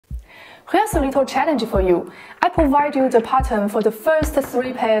Here's a little challenge for you. I provide you the pattern for the first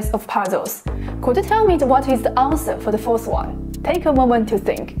 3 pairs of puzzles. Could you tell me what is the answer for the fourth one? Take a moment to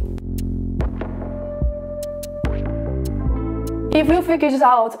think. If you figured it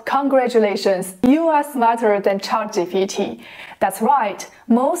out, congratulations, you are smarter than ChatGPT. That's right,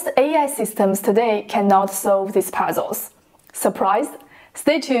 most AI systems today cannot solve these puzzles. Surprised?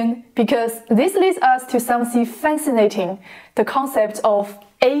 Stay tuned, because this leads us to something fascinating, the concept of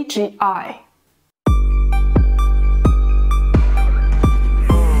AGI.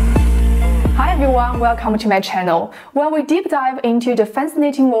 Hi everyone, welcome to my channel, where we deep dive into the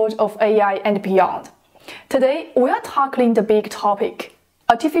fascinating world of AI and beyond. Today, we are tackling the big topic,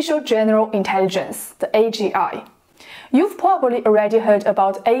 Artificial General Intelligence, the AGI. You've probably already heard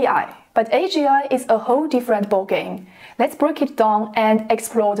about AI, but AGI is a whole different ballgame. Let's break it down and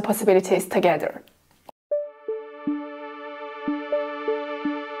explore the possibilities together.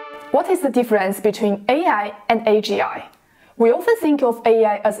 What is the difference between AI and AGI? We often think of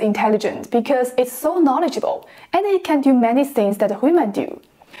AI as intelligent because it's so knowledgeable and it can do many things that humans do.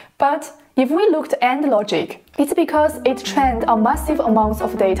 But if we look at end logic, it's because it trained on massive amounts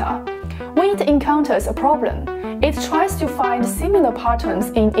of data. When it encounters a problem, it tries to find similar patterns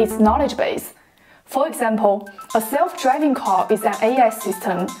in its knowledge base. For example, a self-driving car is an AI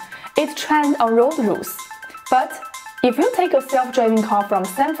system. It's trained on road rules. But if you take a self-driving car from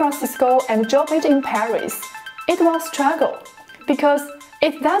San Francisco and drop it in Paris, it will struggle because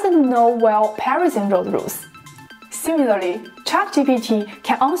it doesn't know well Parisian road rules. Similarly, ChatGPT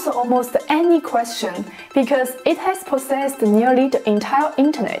can answer almost any question because it has processed nearly the entire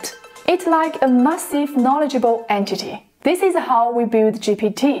internet. It's like a massive knowledgeable entity. This is how we build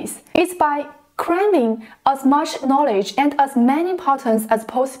GPTs. It's by cramming as much knowledge and as many patterns as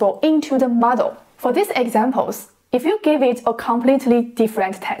possible into the model. For these examples, if you give it a completely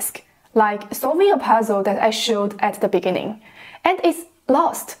different task, like solving a puzzle that I showed at the beginning, and it's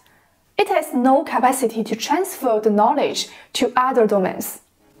lost, it has no capacity to transfer the knowledge to other domains.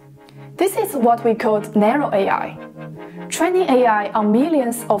 This is what we call narrow AI. Training AI on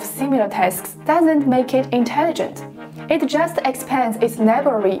millions of similar tasks doesn't make it intelligent. It just expands its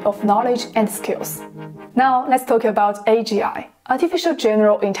library of knowledge and skills. Now let's talk about AGI, Artificial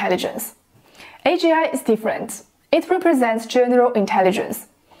General Intelligence. AGI is different. It represents general intelligence,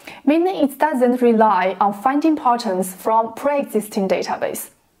 meaning it doesn't rely on finding patterns from pre-existing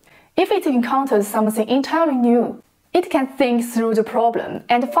database. If it encounters something entirely new, it can think through the problem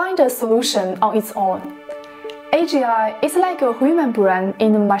and find a solution on its own. AGI is like a human brain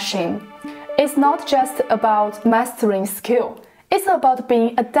in a machine. It's not just about mastering skill. It's about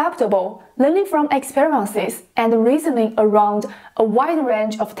being adaptable, learning from experiences, and reasoning around a wide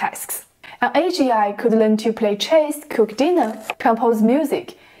range of tasks. An AGI could learn to play chess, cook dinner, compose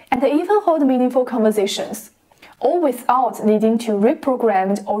music, and even hold meaningful conversations, all without needing to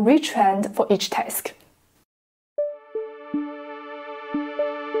reprogram or retrain for each task.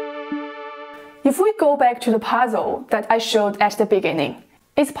 If we go back to the puzzle that I showed at the beginning,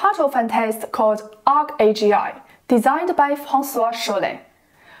 it's part of a test called Arc AGI, designed by François Chollet.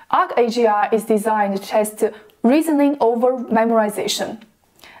 Arc AGI is designed to test reasoning over memorization.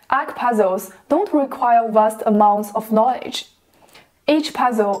 Arc puzzles don't require vast amounts of knowledge. Each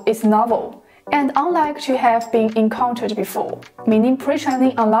puzzle is novel and unlike to have been encountered before, meaning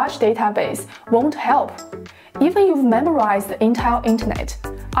pre-training a large database won't help. Even if you've memorized the entire internet,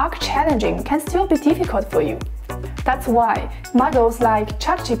 Arc challenging can still be difficult for you. That's why models like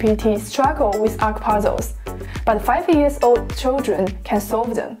ChatGPT struggle with Arc puzzles, but 5-year-old children can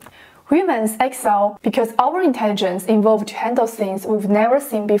solve them. Humans excel because our intelligence evolved to handle things we've never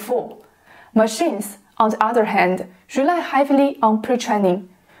seen before. Machines, on the other hand, rely heavily on pre-training,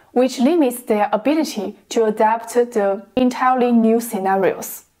 which limits their ability to adapt to entirely new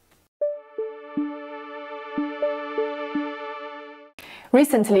scenarios.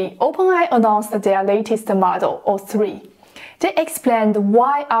 Recently, OpenAI announced their latest model, O3. They explained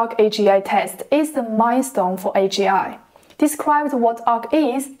why Arc AGI test is the milestone for AGI, described what Arc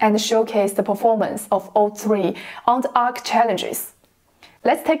is, and showcased the performance of O3 on the Arc challenges.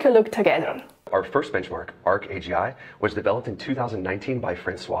 Let's take a look together. Our first benchmark, Arc AGI, was developed in 2019 by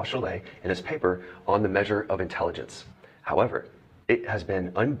François Chollet in his paper on the measure of intelligence. However, it has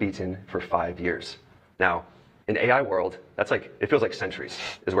been unbeaten for 5 years. Now, in AI world, it feels like centuries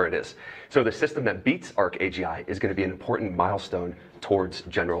is where it is. So the system that beats Arc AGI is going to be an important milestone towards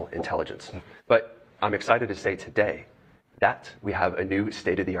general intelligence. But I'm excited to say today that we have a new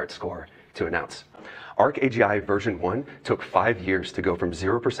state-of-the-art score to announce. Arc AGI version 1 took 5 years to go from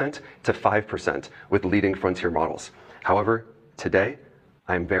 0% to 5% with leading frontier models. However, today,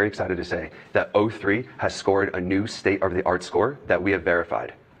 I'm very excited to say that O3 has scored a new state-of-the-art score that we have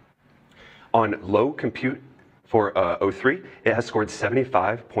verified. On low compute for O3, it has scored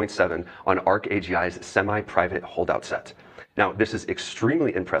 75.7 on Arc AGI's semi-private holdout set. Now, this is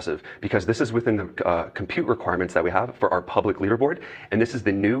extremely impressive because this is within the compute requirements that we have for our public leaderboard, and this is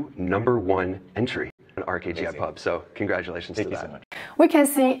the new #1 entry on Arc AGI Pub. So congratulations to that. Thank you so much. We can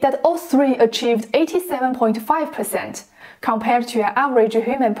see that O3 achieved 87.5% compared to an average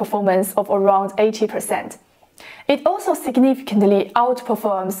human performance of around 80%. It also significantly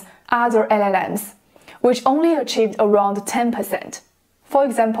outperforms other LLMs, which only achieved around 10%. For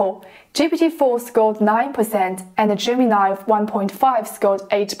example, GPT-4 scored 9% and Gemini 1.5 scored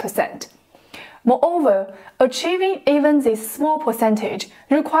 8%. Moreover, achieving even this small percentage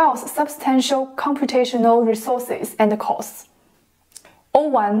requires substantial computational resources and costs.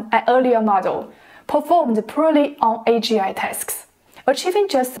 O1, an earlier model, performed poorly on AGI tasks, achieving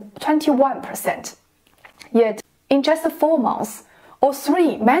just 21%. Yet, in just 4 months,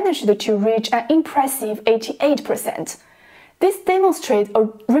 O3 managed to reach an impressive 88%. This demonstrates a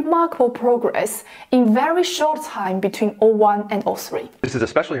remarkable progress in very short time between O1 and O3. This is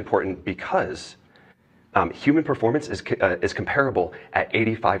especially important because human performance is comparable at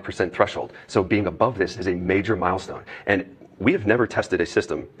 85% threshold. So being above this is a major milestone. And we have never tested a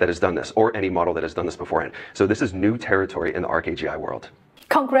system that has done this or any model that has done this beforehand. So this is new territory in the Arc AGI world.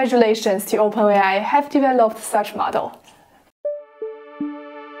 Congratulations to OpenAI have developed such model.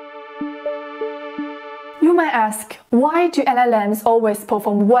 You might ask, why do LLMs always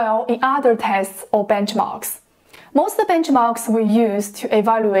perform well in other tests or benchmarks? Most benchmarks we use to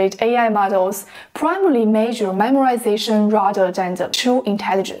evaluate AI models primarily measure memorization rather than the true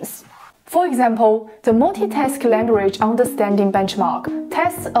intelligence. For example, the multitask language understanding benchmark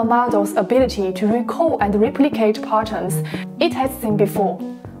tests a model's ability to recall and replicate patterns it has seen before.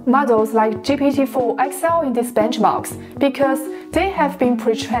 Models like GPT-4 excel in these benchmarks because they have been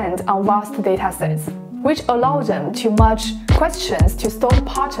pre-trained on vast datasets, which allow them to match questions to stored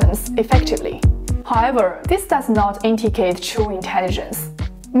patterns effectively. However, this does not indicate true intelligence,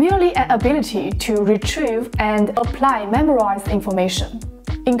 merely an ability to retrieve and apply memorized information.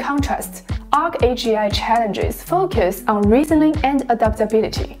 In contrast, Arc AGI challenges focus on reasoning and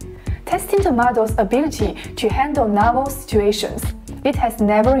adaptability, testing the model's ability to handle novel situations it has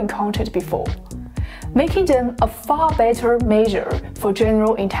never encountered before, making them a far better measure for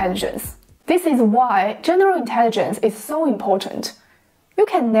general intelligence. This is why general intelligence is so important. You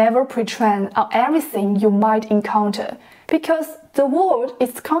can never pre-train on everything you might encounter because the world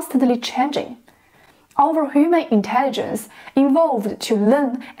is constantly changing. Our human intelligence evolved to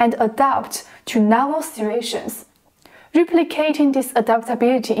learn and adapt to novel situations. Replicating this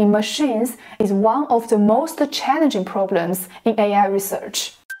adaptability in machines is one of the most challenging problems in AI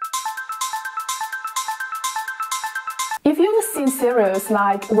research. If you've seen series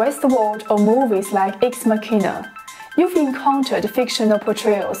like Westworld or movies like Ex Machina, you've encountered fictional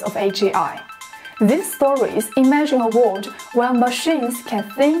portrayals of AGI. These stories imagine a world where machines can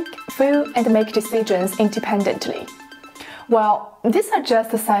think, feel, and make decisions independently. While these are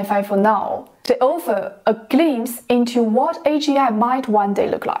just sci-fi for now, they offer a glimpse into what AGI might one day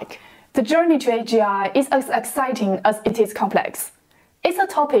look like. The journey to AGI is as exciting as it is complex. It's a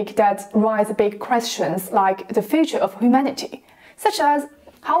topic that raises big questions like the future of humanity, such as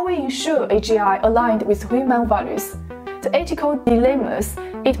how we ensure AGI aligned with human values, the ethical dilemmas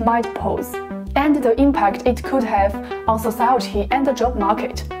it might pose, and the impact it could have on society and the job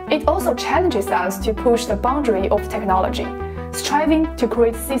market. It also challenges us to push the boundary of technology, striving to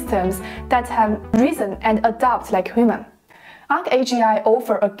create systems that have reason and adapt like human. Arc AGI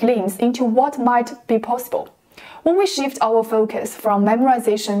offers a glimpse into what might be possible when we shift our focus from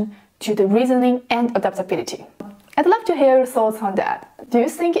memorization to the reasoning and adaptability. I'd love to hear your thoughts on that. Do you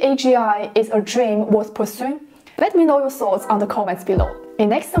think AGI is a dream worth pursuing? Let me know your thoughts on the comments below. In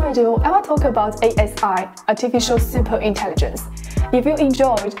next video, I will talk about ASI, Artificial Super Intelligence. If you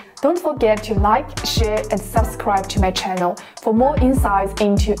enjoyed, don't forget to like, share, and subscribe to my channel for more insights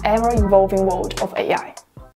into ever-evolving world of AI.